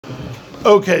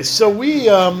Okay, so we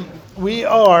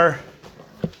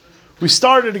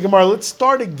started the Gemara. Let's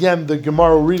start again the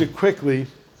Gemara. We'll read it quickly.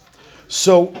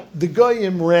 So the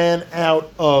Goyim ran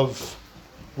out of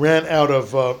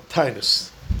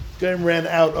Tainus. Goyim ran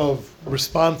out of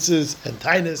responses and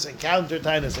Tainus and counter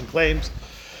Tainus and claims.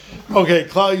 Okay,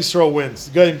 Klal Yisrael wins.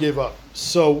 The Goyim gave up.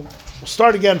 So we'll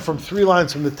start again from 3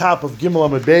 lines from the top of Gimel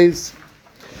Amud Beis.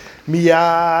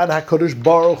 Miyad HaKadosh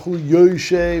Baruch Hu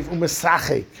Yoshev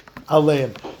u'Mesachek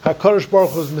Alein. HaKadosh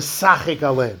Baruch Hu is Mesachek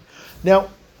Alein. Now,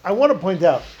 I want to point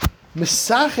out,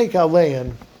 Mesachek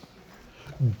Alein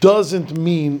doesn't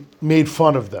mean made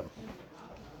fun of them.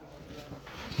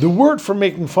 The word for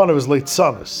making fun of is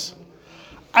leitzanos.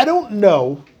 I don't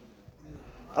know,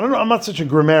 I'm not such a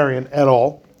grammarian at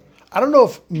all. I don't know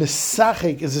if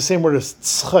Mesachek is the same word as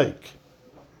tzchaik.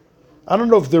 I don't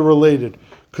know if they're related.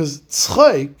 Because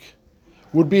tzchaik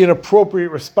would be an appropriate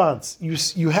response.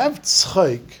 You have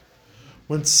tzchaik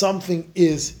when something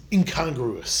is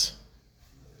incongruous.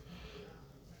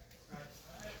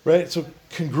 Right? So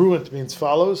congruent means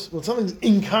follows. When something's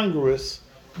incongruous,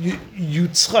 you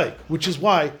tzchaik, which is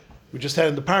why we just had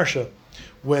in the parsha,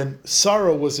 when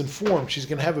Sarah was informed she's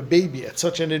going to have a baby at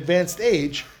such an advanced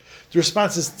age, the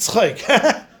response is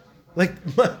tzchaik. Like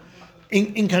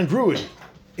incongruity,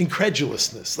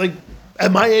 incredulousness. Like,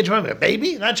 at my age, I'm a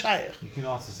baby, not shaykh. You can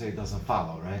also say it doesn't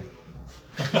follow, right?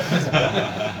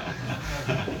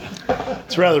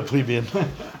 It's rather plebeian.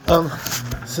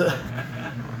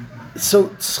 So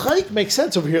tzchaik makes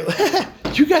sense over here.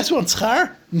 Do you guys want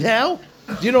tzchar now?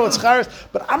 Do you know what tzchar is?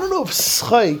 But I don't know if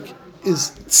tzchaik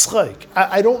is tzchaik.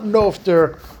 I don't know if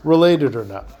they're related or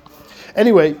not.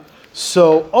 Anyway,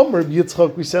 so Omer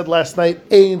Yitzchak, we said last night,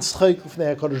 Ein tzchaik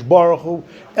l'fnei HaKadosh Baruch Hu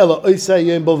ela oisei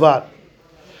yom belvad.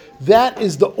 That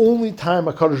is the only time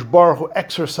HaKadosh Baruch Hu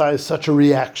exercised such a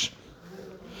reaction.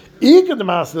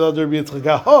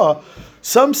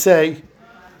 Some say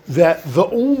that the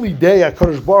only day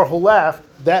HaKadosh Baruch Hu laughed,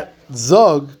 that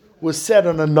zug was said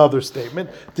on another statement.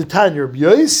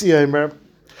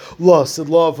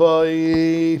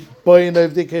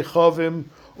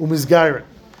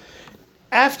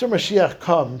 After Mashiach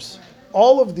comes,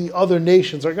 all of the other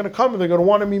nations are going to come and they're going to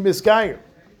want to be misgayer.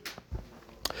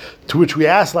 To which we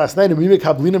asked last night, are we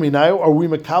makabel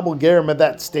gerim at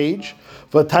that stage?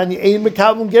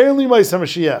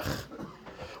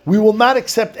 We will not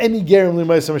accept any gerim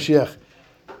l'maysa Mashiach.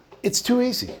 It's too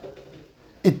easy.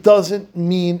 It doesn't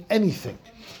mean anything.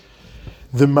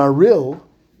 The Maril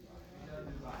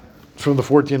from the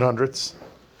 1400s,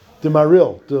 the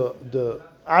Maril, the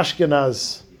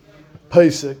Ashkenaz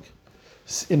Pesach,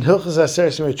 in Hilchos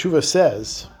Aseret Yemei Tshuva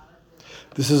says,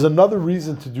 this is another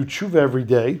reason to do tshuva every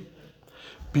day,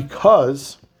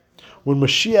 because when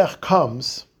Mashiach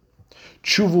comes,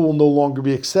 tshuva will no longer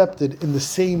be accepted in the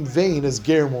same vein as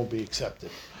gerim won't be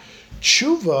accepted.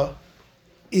 Tshuva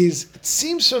it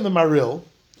seems from the Maril,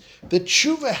 that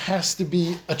tshuva has to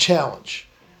be a challenge.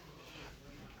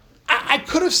 I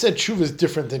could have said tshuva is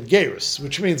different than gerus,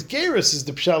 which means gerus is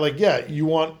the pshat, like, yeah, you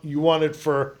want it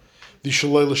for the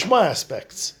shaloi l'shma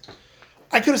aspects.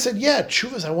 I could have said, yeah,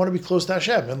 tshuva is I want to be close to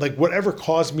Hashem, and like whatever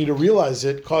caused me to realize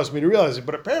it.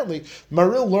 But apparently,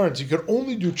 Maril learns you can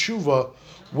only do tshuva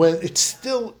when it's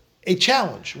still a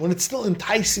challenge, when it's still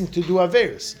enticing to do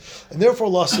averis, and therefore,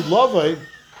 lasid lavai,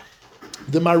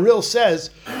 the Maril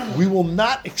says we will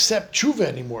not accept tshuva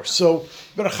anymore. So you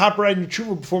better chaperite in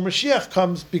tshuva before Mashiach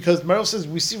comes, because Maril says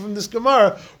we see from this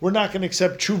Gemara we're not going to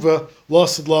accept tshuva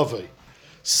lasid lavai.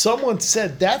 Someone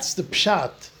said that's the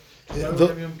pshat.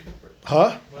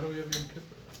 Huh? Why do we have Yom Kippur?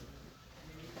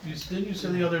 Didn't you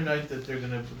say the other night that they're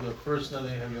going to, the first night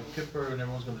they have Yom Kippur and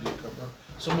everyone's going to be Kippur?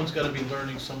 Someone's got to be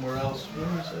learning somewhere else. What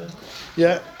did you say?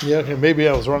 Yeah, okay, maybe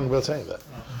I was wrong about saying that.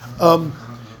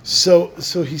 So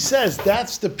he says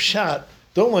that's the pshat.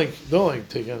 Don't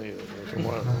take anything from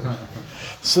one.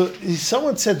 So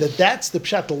someone said that's the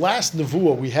pshat. The last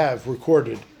nevuah we have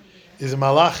recorded is in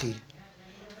Malachi.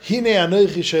 Hine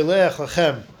anochi sheleach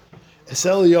lachem es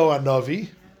Eliyahu hanavi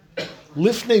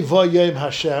lifnei vayim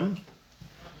Hashem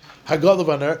hagadav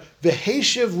anar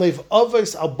v'heshiv lev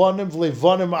avos albanim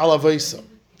v'levanim al avosam.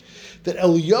 That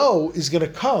Eliyahu is going to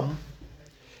come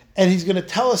and he's going to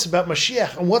tell us about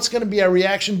Mashiach and what's going to be our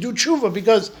reaction. Do tshuva,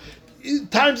 because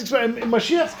times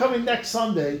Mashiach's coming next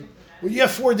Sunday. Well, you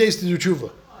have 4 days to do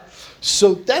tshuva.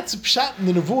 So that's a pshat in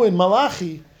the nevuah in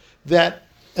Malachi that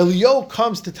Eliyahu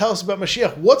comes to tell us about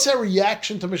Mashiach. What's our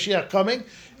reaction to Mashiach coming?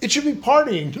 It should be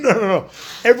partying. No.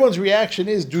 Everyone's reaction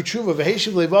is do tshuva.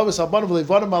 V'heshiv levavis albanim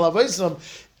v'levanim al avosam,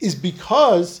 is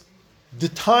because the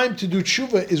time to do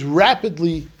tshuva is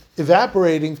rapidly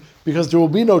evaporating because there will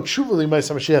be no tshuva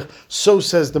l'maisa Mashiach. So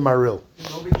says the Maril. It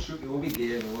won't be tshuva. It won't be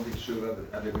gear. It won't be tshuva.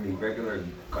 Are there going to be regular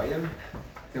goyim?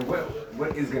 Then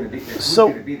what is going to be there? Who's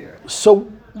going to be there? So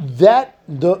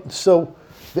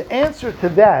the answer to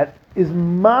that is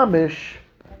mamish.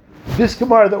 This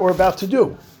Gemara that we're about to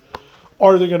do.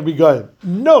 Are they going to be goyim?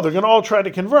 No, they're going to all try to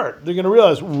convert. They're going to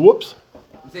realize, whoops.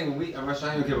 I'm saying when on Rosh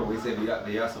Hashanah Kippur, we say what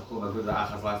does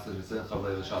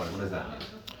that mean?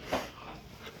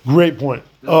 Great point.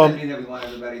 Does that mean that we want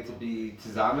everybody to be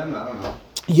tizamen? I don't know.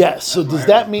 Yes. So does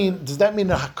that mean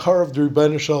a hakar of the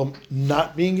Rebbeinu Shalom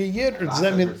not being a yid, or does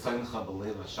that mean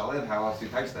how else do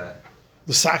you touch that?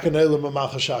 the sakanei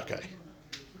l'mamachashakai?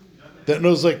 That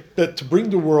knows like that to bring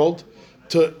the world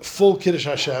to full kiddush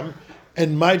Hashem,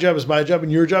 and my job is my job,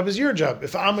 and your job is your job.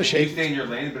 If I'm a sheikh, you stay in your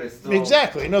lane, but it's still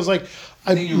exactly. And I was like,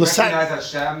 you recognize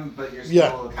Hashem, but you're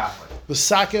still a Catholic. The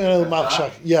sakanei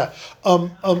l'mamachashakai. Yeah.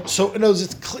 So in those,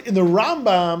 it's in the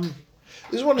Rambam.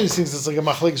 This is one of these things that's like a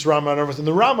machlekes Rambam and everything.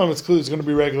 The Rambam, it's clear it's going to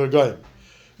be regular goyim.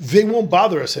 They won't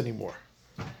bother us anymore.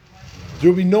 There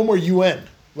will be no more UN.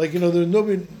 Like, there'll no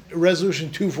be resolution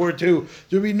 242.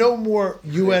 There'll be no more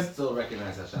UN. They still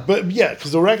recognize Hashem. But yeah,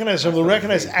 because they'll recognize Hashem. They'll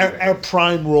recognize our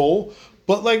prime role.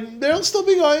 But like, there'll still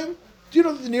be goyim.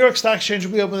 The New York Stock Exchange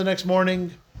will be open the next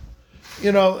morning.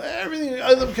 Everything.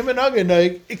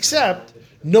 Except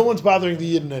no one's bothering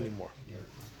the Yidden anymore.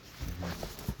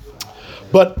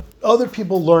 But other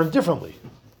people learn differently.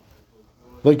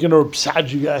 Like,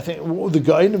 Psaji, I think the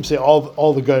Goyim say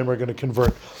all the Goyim are going to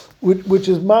convert, which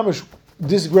is mamish,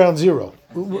 this is ground zero.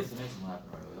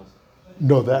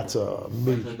 No, that's a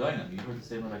major.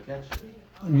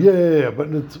 Yeah, but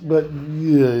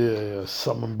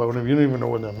summon bonim. You don't even know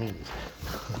what that means.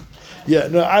 Yeah,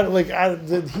 no, he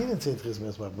didn't say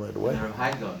Chizmas right away.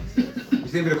 You're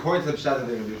saying, but according to the Pshat that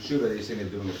they're going to do Shuvah, you're saying they're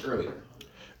doing it earlier.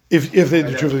 If they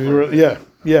do truth, yeah.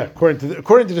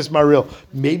 According to this Maril,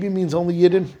 maybe means only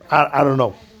Yidden. I don't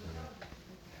know.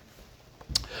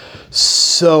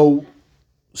 So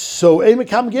for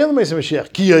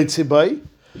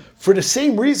the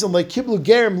same reason, like Kiblu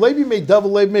Gerim, Levi made double,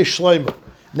 Levi made Shleima.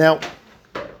 Now,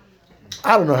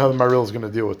 I don't know how the Maril is going to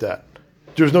deal with that.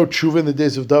 There's no tshuva in the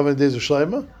days of David and the days of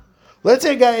Shleima. Let's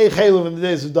say a guy ate chaylev in the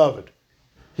days of David.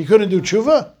 He couldn't do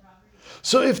tshuva.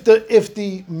 So if the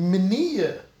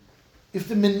meniyah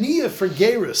for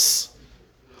Geras,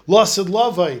 Lasid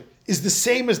Lavai, is the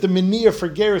same as the meniyah for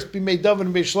Geras, Bimei David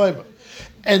and Beishleima,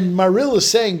 and Maril is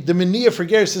saying the meniyah for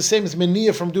Geras is the same as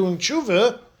meniyah from doing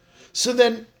tshuva, so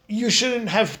then you shouldn't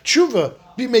have tshuva,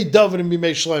 Bimei David and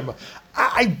Bimei Shleima.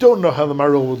 I don't know how the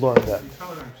Maril would learn that. You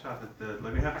tell them that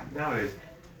like we have nowadays,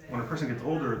 when a person gets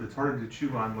older, it's harder to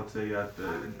chew on, let's say, the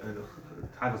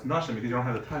Tavos Nashim because you don't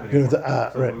have the Tav anymore.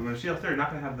 Right. When Mashiach's there, you're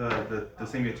not going to have the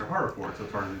same Yetzer Hara for it, so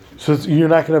it's harder to chew. So you're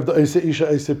not going to have the Eisei Isha,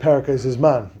 Eisei Parak, Eisei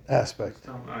Zman aspect.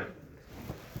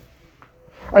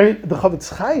 I mean, the Chavetz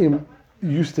Chaim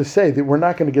used to say that we're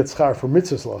not going to get schar for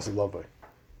mitzvahs loss of love.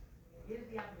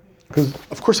 Because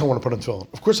of course I want to put on tefillin.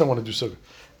 Of course I want to do sukkah.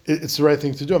 It's the right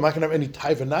thing to do. I'm not going to have any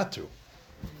taiva not to.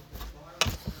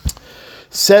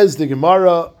 Says the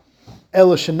Gemara,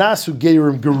 Ela shenasu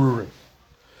gerim gerurim.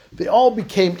 They all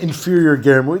became inferior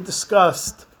gerim. We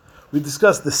discussed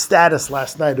the status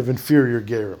last night of inferior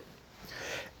gerim.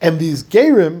 And these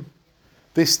gerim,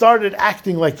 they started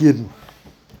acting like Yidden.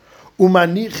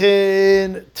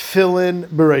 Umanichin tefillin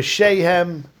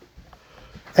b'reishehem,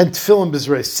 and tefillin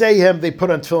b'zreisehem. They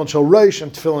put on tefillin shel roish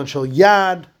and tefillin shel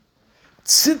yad.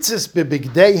 Tzitzis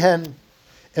b'bigdeihen,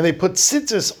 and they put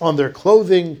tzitzis on their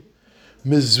clothing.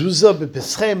 Mezuzah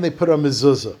b'peschem, they put on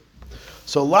mezuzah.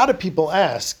 So a lot of people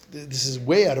ask, this is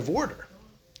way out of order.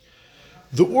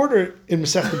 The order in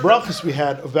Masechta Brachos we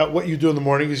had about what you do in the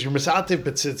morning is you're misatev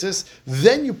b'tzitzis,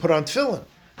 then you put on tefillin.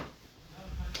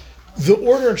 The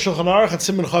order in Shulchan Aruch and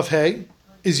Siman Chav Hey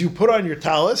is you put on your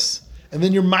talis, and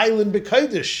then you're ma'ilin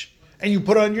b'kodesh, and you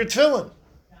put on your tefillin.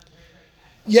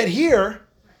 Yet here,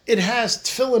 it has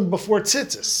tefillin before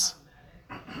tzitzis.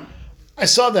 I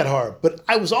saw that hard, but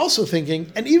I was also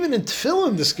thinking, and even in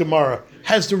tefillin, this Gemara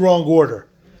has the wrong order.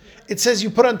 It says you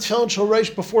put on tefillin shel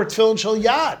reish before tefillin shel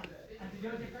yad.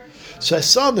 So I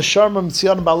saw in the Sharma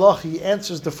Mitzion Balach, he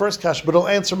answers the first kasha, but he'll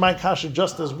answer my kasha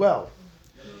just as well.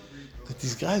 That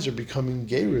these guys are becoming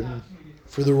gerim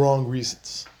for the wrong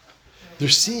reasons. They're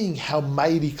seeing how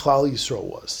mighty Klal Yisrael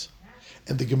was.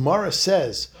 And the Gemara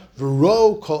says,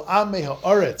 V'ro kol amei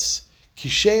ha'aretz,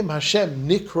 kishem Hashem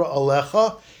nikra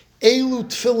alecha, elu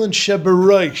tefillin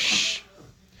shebereish.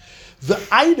 The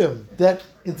item that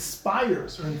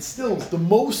inspires or instills the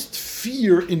most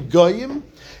fear in Goyim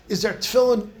is their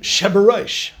tefillin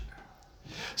shebereish.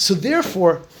 So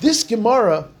therefore, this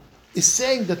Gemara is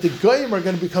saying that the Goyim are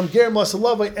going to become Gerim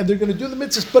Lasalavai and they're going to do the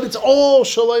mitzvahs, but it's all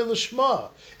Shalai Lishma.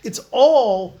 It's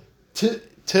all to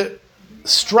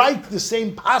strike the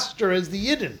same posture as the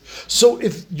Yidden. So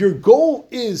if your goal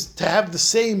is to have the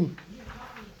same,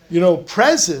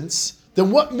 presence,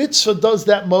 then what mitzvah does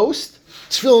that most?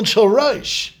 Tefillin Shel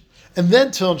Rosh. And then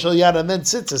Tefillin Shel Yad, and then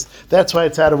Tzitzis. That's why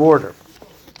it's out of order.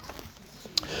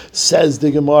 Says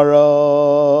the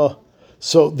Gemara.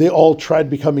 So they all tried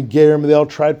becoming Gerim. They all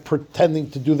tried pretending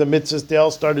to do the mitzvahs. They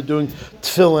all started doing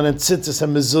Tefillin and Tzitzis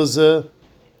and Mezuzah.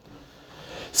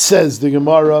 Says the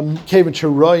Gemara, Kevin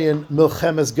Cheroyan,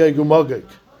 Milchemes Gog uMagog.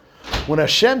 When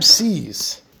Hashem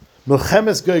sees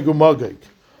Milchemes Gog uMagog,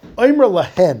 Omer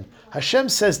Lahen, Hashem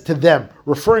says to them,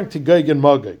 referring to Gog and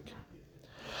Magog,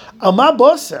 Alma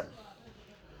Bosem,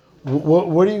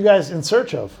 what are you guys in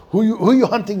search of? Who are you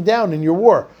hunting down in your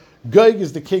war? Gog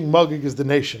is the king, Magog is the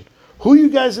nation. Who are you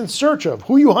guys in search of?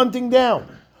 Who are you hunting down?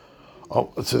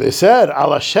 Oh, so they said,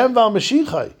 Al Hashem Val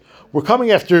Mashiachai. We're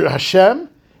coming after Hashem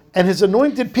and his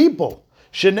anointed people.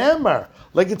 Shenamar,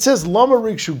 like it says, Lama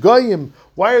Rikshu Goyim.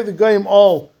 Why are the Goyim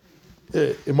all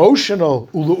emotional?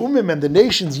 Ulu'umim, and the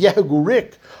nations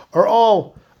Yehugurik are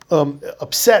all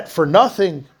upset for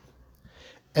nothing.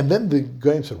 And then the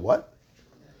Goyim said, "What?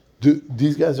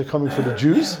 These guys are coming for the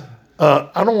Jews?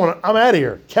 I don't want to. I'm out of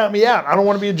here. Count me out. I don't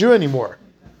want to be a Jew anymore."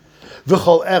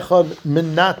 V'chol echad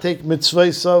minatek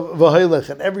mitzvaysav v'haylech,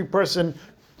 and every person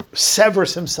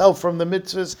severs himself from the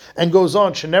mitzvahs and goes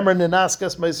on. Shenemer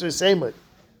nenaskas meiser seimut.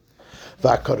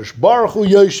 V'akadosh Baruch Hu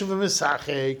yoshev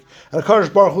v'misachek, and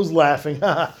Akadosh Baruch Hu's laughing.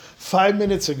 5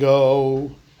 minutes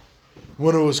ago,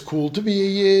 when it was cool to be a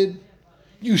Yid,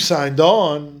 you signed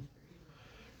on.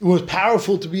 It was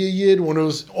powerful to be a Yid. When it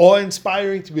was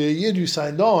awe-inspiring to be a Yid, you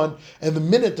signed on. And the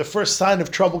minute the first sign of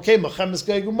trouble came, Milchemes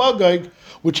Gog uMagog,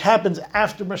 which happens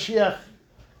after Mashiach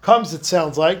comes, it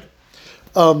sounds like,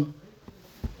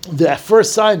 that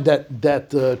first sign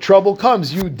that trouble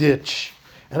comes, you ditch.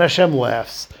 And Hashem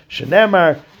laughs.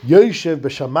 Shenemar, Yoshev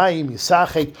b'shamayim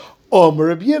yisachek, Omer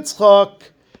Reb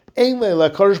Yitzchak, Ein leila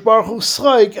Kadosh Baruch Hu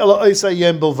s'chaik, ela oisay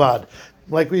yem bilvad.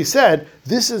 Like we said,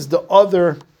 this is the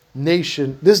other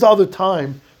nation. This is the other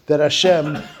time that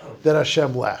Hashem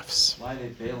laughs. Why are they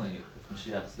failing if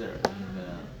Mashiach's there?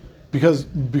 Because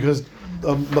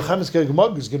Milchemes Gog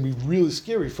uMagog is going to be really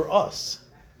scary for us.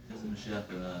 Isn't Mashiach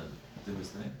gonna do his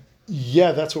thing?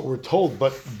 Yeah, that's what we're told.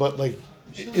 But like,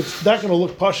 it's not going to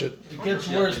look pashut. It gets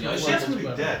worse. Mashiach's gonna be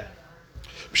dead.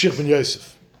 Mashiach ben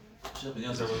Yosef. Mashiach ben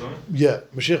Is that Yosef. what we're doing? Yeah,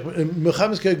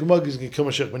 Milchemes Gog uMagog is going to kill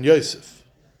Mashiach ben Yosef.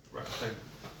 Right.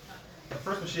 The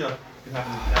first Mashiach can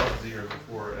happen thousands of years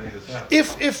before any of this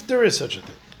happens. If there is such a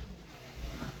thing.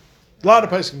 A lot of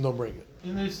Paiskim don't bring it.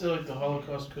 Didn't they say like the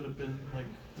Holocaust could have been like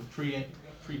the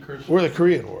precursor? Or the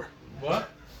Korean War. What?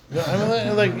 No, I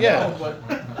mean, like, yeah. No, but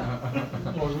no,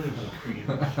 it wouldn't have been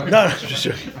Korean. No, I'm just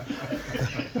joking.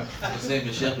 You're saying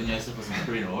Mashiach ben Yosef was in the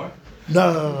Korean War?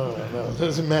 No. It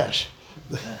doesn't mash.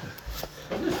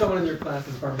 There's someone in your class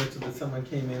in bar mitzvah that someone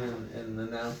came in and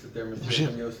announced that they're Mashiach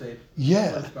ben Yosef.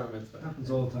 Yeah. What's bar mitzvah?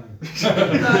 Happens all the time.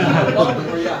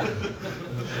 Baltimore, yeah.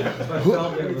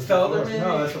 It's Felder, maybe?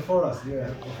 No, that's before us. Yeah,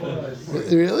 before us.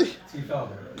 Really? T.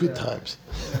 Felder. Good times.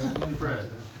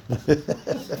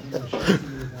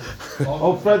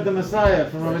 Oh, Fred the Messiah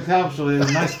from Roman Capsule. He's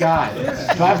a nice guy.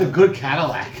 Drives a good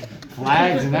Cadillac.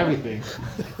 Flags and everything.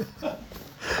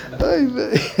 Ay,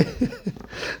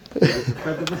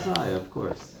 Fred the Messiah, of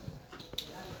course.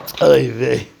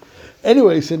 vey.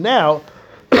 Anyway, so now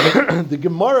the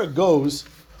Gemara goes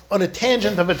on a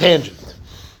tangent of a tangent.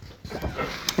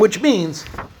 Which means,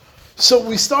 so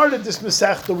we started this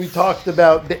Masechta, we talked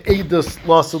about the Eidos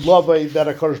Lasud Lavai that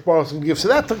HaKadosh Baruch Hu can give. So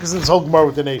that took us in this whole Gemara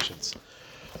with the nations.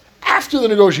 After the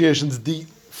negotiations, the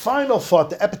final thought,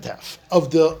 the epitaph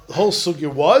of the whole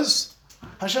sugya was,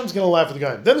 Hashem's going to laugh at the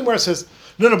guy. Then the Gemara says,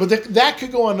 no, but that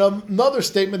could go on another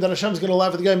statement that Hashem's going to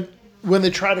laugh at the guy when they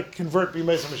try to convert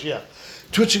B'mei Mashiach.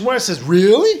 To which the Gemara says,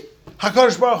 really?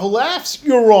 HaKadosh Baruch Hu laughs?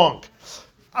 You're wrong.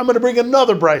 I'm going to bring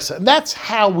another brisa. And that's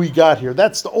how we got here.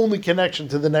 That's the only connection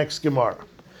to the next Gemara.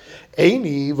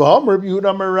 Eini v'hamar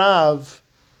Yehuda Merav.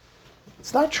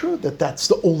 It's not true that that's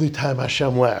the only time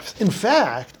Hashem laughs. In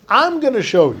fact, I'm going to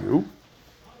show you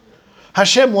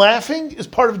Hashem laughing is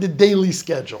part of the daily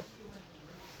schedule.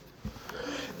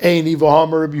 Eini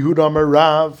v'hamar Yehuda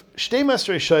Merav. Shtei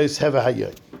Masrei Shais Heva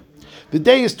Hayay. The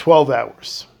day is 12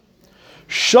 hours.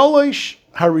 Shalosh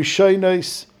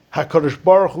Harishonos HaKadosh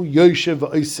Baruch Hu Yoshev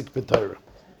v'Oisik b'Torah.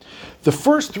 The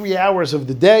first 3 hours of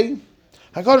the day,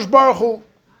 HaKadosh Baruch Hu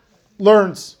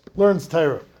learns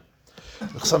Torah.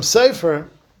 Some Sefer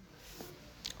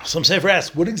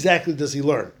asks, what exactly does he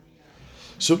learn?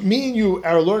 So me and you,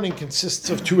 our learning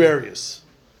consists of two areas.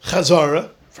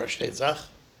 Chazara, fresh Netzach.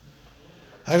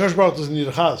 HaKadosh Baruch doesn't need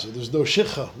a chazar. There's no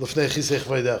shikha. L'fnei chisech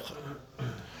vaydecha.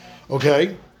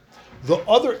 Okay? The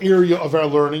other area of our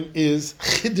learning is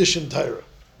Chiddush and Torah.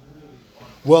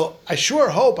 Well, I sure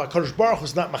hope HaKadosh Baruch Hu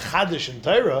is not Machadish in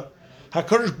Torah.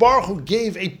 HaKadosh Baruch Hu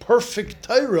gave a perfect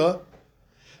Torah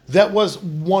that was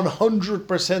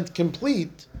 100%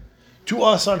 complete to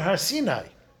us on Har Sinai.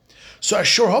 So I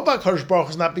sure hope HaKadosh Baruch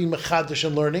Hu is not being Machadish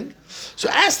in learning. So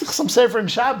ask the Chassam Sofer in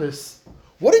Shabbos,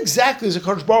 what exactly is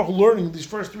HaKadosh Baruch Hu learning these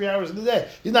first 3 hours of the day?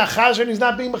 He's not Chazer and he's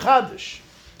not being Machadish.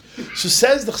 So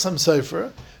says the Chassam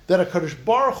Sofer that HaKadosh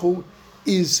Baruch Hu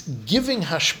is giving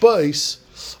hashpais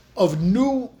of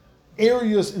new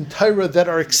areas in Torah that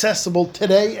are accessible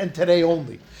today and today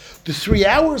only. The 3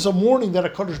 hours of morning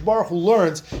that HaKadosh Baruch Hu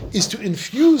learns is to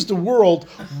infuse the world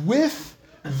with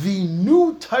the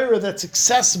new Torah that's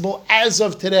accessible as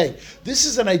of today. This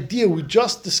is an idea we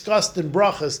just discussed in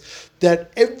Brachas,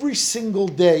 that every single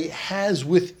day has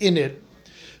within it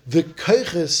the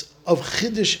keiches of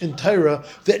Chiddush in Torah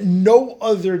that no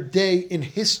other day in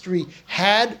history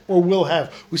had or will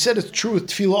have. We said it's true with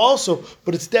Tefillah also,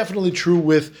 but it's definitely true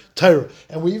with Torah.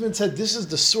 And we even said this is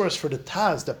the source for the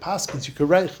Taz, the Paskins. You could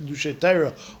write Chiddushei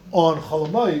Torah on Chol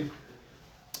Hamoed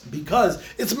because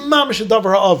it's mamish a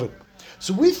davar ha'avod.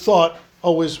 So we thought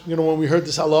always, when we heard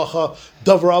this halacha,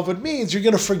 davar ha'avod means you're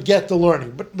going to forget the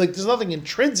learning. But there's nothing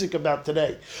intrinsic about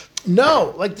today.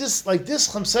 No, like this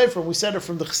Chassam Sofer, we said it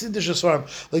from the Chassidish Aswarim,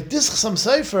 like this Chassam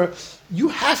Sofer, you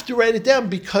have to write it down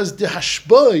because the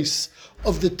hashbais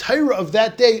of the Torah of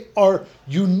that day are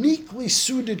uniquely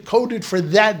suited, coded for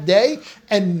that day,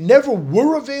 and never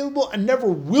were available and never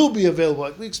will be available.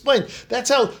 Like we explained,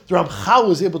 that's how the Ramchal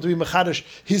was able to be Mechadish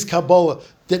his Kabbalah,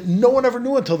 that no one ever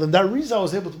knew until then. That Rizal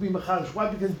was able to be Mechadish. Why?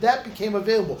 Because that became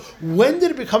available. When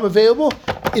did it become available?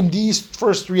 In these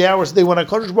first 3 hours. When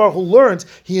HaKadosh Baruch Hu learns,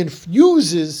 he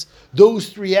infuses those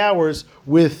 3 hours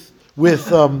with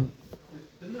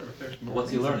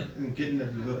What's he learning? Getting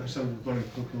some learning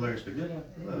vocabulary.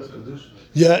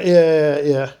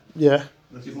 Yeah. Yeah,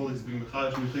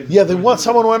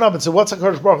 someone went up and said, what's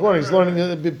HaKadosh Baruch Hu learning? He's learning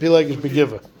Pilegish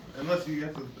Begiva. Unless you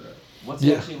have to... What's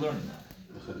he actually learning now?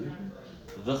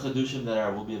 The Chedushim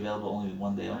that will be available only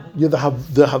one day only? Yeah,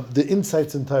 the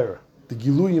insights in Torah, the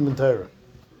Giluyim in Torah.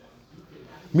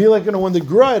 When the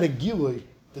Gra had a Giluy,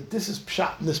 that this is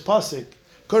Pshat in this Pasuk,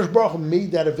 HaKadosh Baruch Hu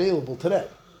made that available today.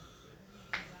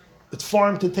 It's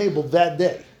farm to table that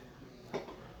day.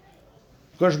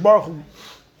 HaKadosh Baruch Hu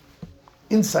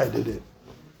incited it.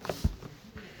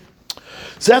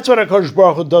 So that's what HaKadosh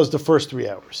Baruch Hu does the first 3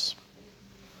 hours.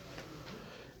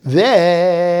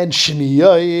 Then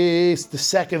Shniyos, the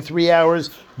second 3 hours,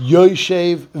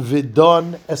 Yoshev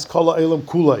Vidon Eskola Elam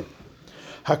Kulay.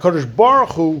 HaKadosh Baruch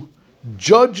Hu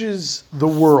judges the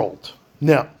world.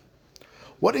 Now,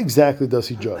 what exactly does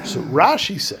he judge? So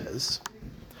Rashi says,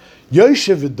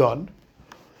 Yoshev Vidon,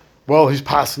 well, he's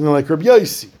passing like Rabbi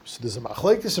Yossi. So there's a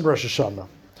machlekes in Rosh Hashanah,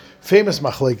 famous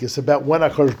machlekes about when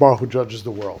HaKadosh Baruch Hu judges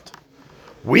the world.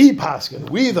 We paskin,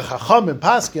 the Chachamim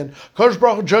paskin, HaKadosh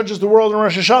Baruch Hu judges the world in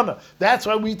Rosh Hashanah. That's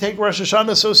why we take Rosh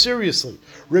Hashanah so seriously.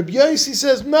 Rabbi Yossi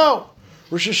says, no,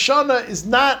 Rosh Hashanah is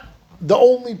not the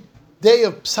only day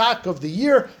of psak of the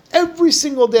year. Every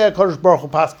single day HaKadosh Baruch Hu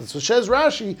paskin. So says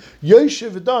Rashi,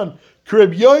 Yoshev Vidon,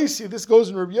 Rabbi Yossi, this goes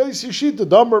in Rabbi Yossi Shita,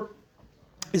 Damar.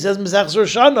 He says, Mezach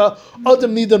Rosh Hashanah,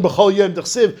 Adam Nidan B'chol Yom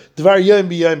D'chsiv, Dvar Yom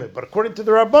B'yomim. But according to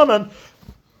the Rabbanan,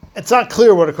 it's not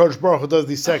clear what HaKadosh Baruch Hu does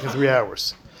these second 3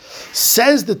 hours.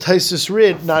 Says the Taisus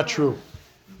Rid, not true.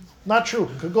 Not true.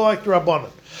 It could go like the Rabbanan.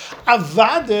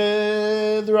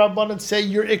 Avade, the Rabbanan say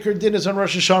your Iker din is on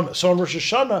Rosh Hashanah. So on Rosh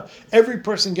Hashanah, every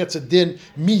person gets a din,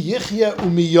 mi yichya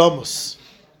umi yamus.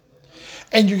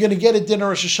 And you're going to get a din on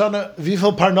Rosh Hashanah,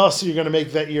 vifel parnasa you're going to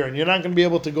make that year, and you're not going to be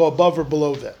able to go above or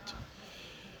below that.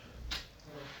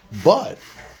 But,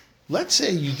 let's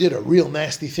say you did a real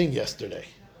nasty thing yesterday.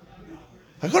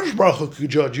 HaKadosh Baruch Hu could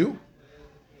judge you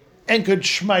and could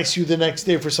shmeiss you the next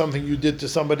day for something you did to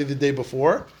somebody the day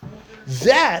before.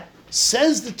 That,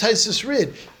 says the Taisus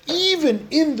Rid, even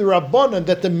in the Rabbanan,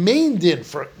 that the main din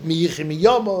for Miyichim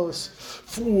Yamos,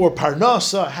 for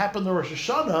Parnasa, happened on Rosh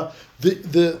Hashanah,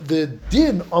 the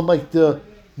din on the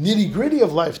nitty-gritty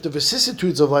of life, the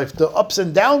vicissitudes of life, the ups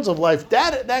and downs of life,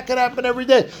 that could happen every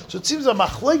day. So it seems that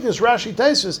machlekes Rashi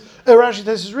Taisus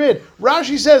Rid.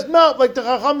 Rashi says, no, like the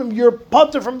Chachamim, you're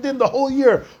punter from din the whole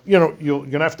year. You're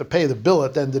going to have to pay the bill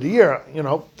at the end of the year,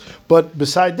 But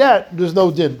beside that, there's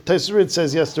no din. Taisus Rid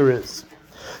says, yes, there is.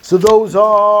 So those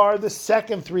are the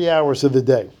second 3 hours of the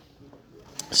day.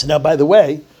 So now, by the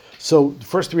way, So the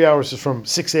first 3 hours is from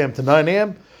 6 a.m. to 9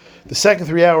 a.m. The second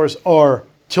 3 hours are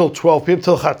till 12 p.m.,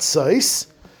 till Chatzais.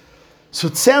 So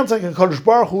it sounds like HaKadosh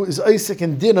Baruch Hu is Isaac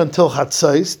and Din until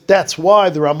Chatzais. That's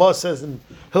why the Ramah says in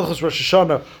Hilchos Rosh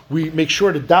Hashanah, we make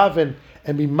sure to daven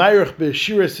and be Mayrich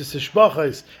B'Shiras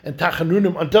Yisishbachais and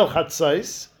Tachanunim until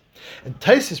Chatzais. And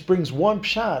Taisus brings one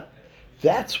pshat.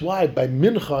 That's why by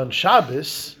Mincha on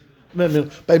Shabbos,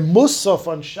 by Musaf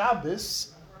on Shabbos,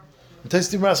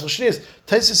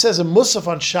 Taisus says a Musaf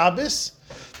on Shabbos,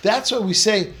 that's why we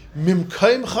say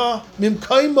Mimkaimai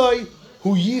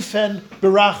Hu Yifen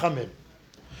Berachamim.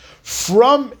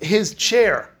 From his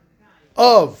chair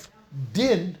of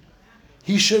Din,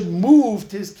 he should move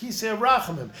to his Kisei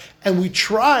Rachamim. And we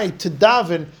tried to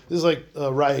daven, this is like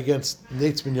a Rai against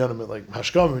Nate's Minyanim, like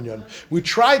Hashkam Minyanim. We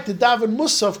tried to daven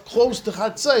Musaf close to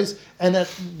Chatzais, and at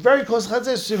very close to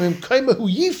Chatzais, him Kaima Hu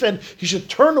Yifen, he should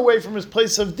turn away from his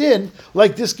place of Din,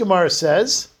 like this Gemara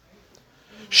says.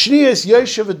 Shniyas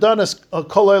Yeshev Adanas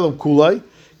Kol Eilam Kulai,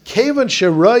 Kevan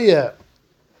Sheraya,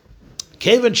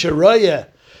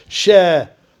 She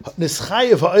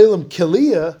Nischayev Ha'elam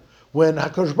Kiliyah, when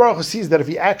HaKadosh Baruch Hu sees that if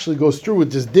he actually goes through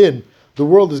with this din, the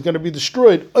world is going to be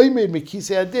destroyed. That's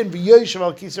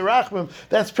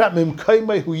prat mim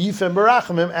kaimai hu yifem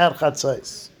berachamim ad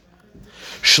chatzais.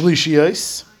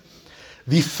 Shlishiyos,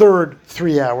 the third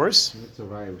 3 hours. It's all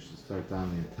right. We should start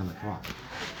davening at 10 o'clock.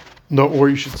 No, or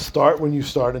you should start when you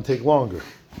start and take longer.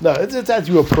 No, it's as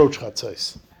you approach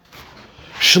chatzais.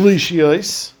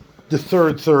 Shlishiyos, the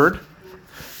third.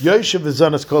 Yoshev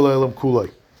v'zanas kol elam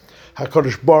kulai.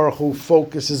 HaKadosh Baruch Hu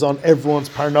focuses on everyone's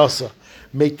parnasa.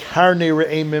 Make karnei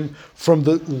re'emim from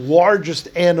the largest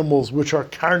animals, which are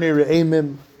karnei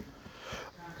re'emim,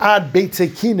 ad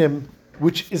beitzekinim,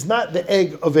 which is not the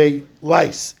egg of a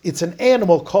lice. It's an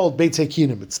animal called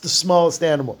beitzekinim. It's the smallest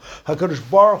animal. HaKadosh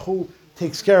Baruch Hu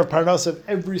takes care of parnasa of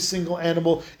every single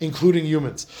animal, including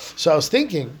humans. So I was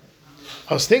thinking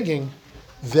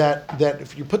that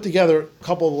if you put together a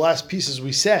couple of the last pieces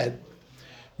we said,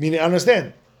 meaning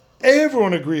understand,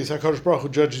 everyone agrees HaKadosh Baruch Hu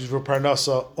judges for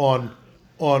parnasa on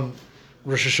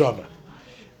Rosh Hashanah,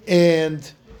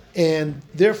 and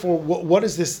therefore, what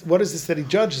is this? What is this that he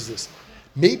judges this?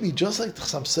 Maybe just like the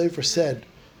Chassam Sofer said,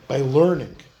 by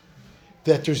learning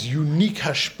that there's unique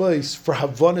hashpais for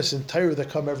Havanas and Torah that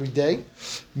come every day.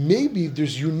 Maybe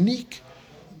there's unique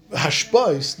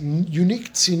hashpais,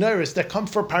 unique tzinaris that come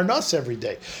for parnas every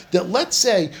day. That let's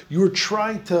say you were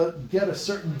trying to get a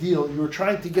certain deal, you were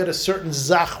trying to get a certain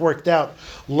zach worked out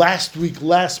last week,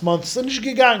 last month,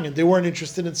 they weren't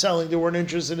interested in selling,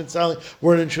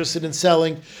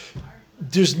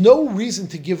 There's no reason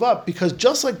to give up, because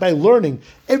just like by learning,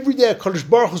 every day HaKadosh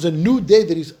Baruch Hu is a new day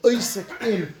that he's Isaac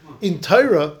in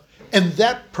Torah, and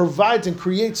that provides and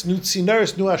creates new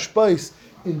tzinaris, new hashpais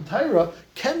in Torah.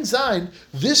 Ken Zayin,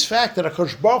 this fact that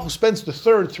HaKadosh Baruch Hu spends the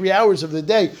third 3 hours of the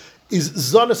day is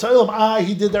Zanas Ha'olam.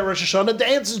 He did that Rosh Hashanah. The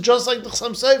answer is just like the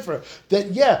Chassam Sofer,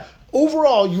 that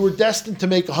overall you were destined to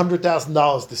make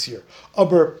 $100,000 this year.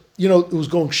 Aber, it was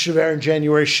going Shivar in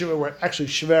January, Shivar in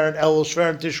Elul, Shivar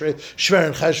in Tishrei, Shivar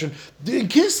in Cheshvan. In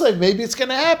Kislev, maybe it's going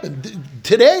to happen.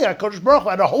 Today, HaKadosh Baruch Hu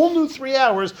had a whole new 3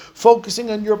 hours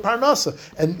focusing on your parnasa.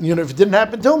 And, if it didn't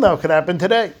happen till now, it could happen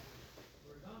today.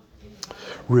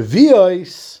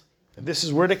 Revi'os, and this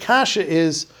is where the kasha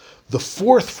is, the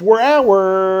fourth 4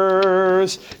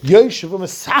 hours, Yoshev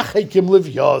Mesachekim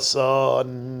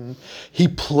Livyasan. He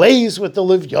plays with the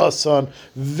Livyasan.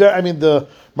 The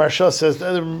Marsha says,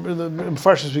 the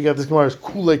Mepharshim we got this Gemara is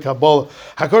Kulei Kabbalah.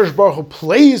 HaKadosh Baruch Hu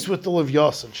plays with the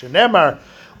Livyasan. Shenemar,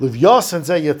 Livyasan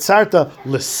zeh yatzarta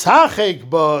l'sachek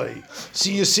boy.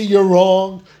 You see, you're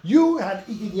wrong. You had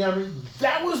Ikid Yamri.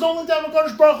 That was the only time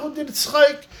HaKadosh Baruch Hu did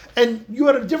tzchak. And you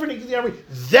had a different Ikid Yamri.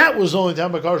 That was the only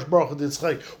time HaKadosh Baruch Hu did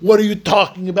tzchak. What are you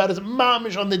talking about? It's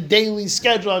mamish on the daily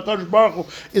schedule. HaKadosh Baruch Hu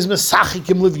is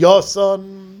Mesachikim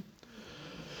Livyasan.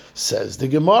 Says the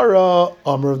Gemara,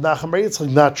 Amr of Nachum Bar Yitzchak,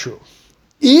 not true.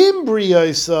 Im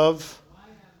Briyasav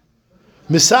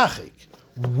Mesachik,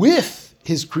 with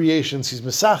his creations, he's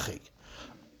Mesachik.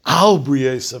 Al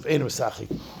Briyasav Ein Mesachik,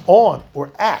 on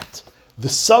or at the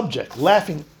subject,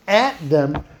 laughing at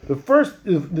them. The first,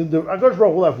 the HaKadosh Baruch Hu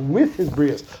will laugh with his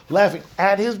Briyas, laughing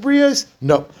at his Briyas.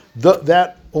 No,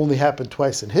 that only happened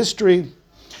twice in history.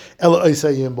 Ela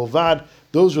Isayim Bovad.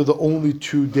 Those are the only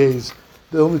 2 days.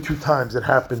 The only 2 times it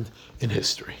happened in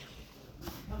history.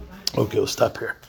 Okay, we'll stop here.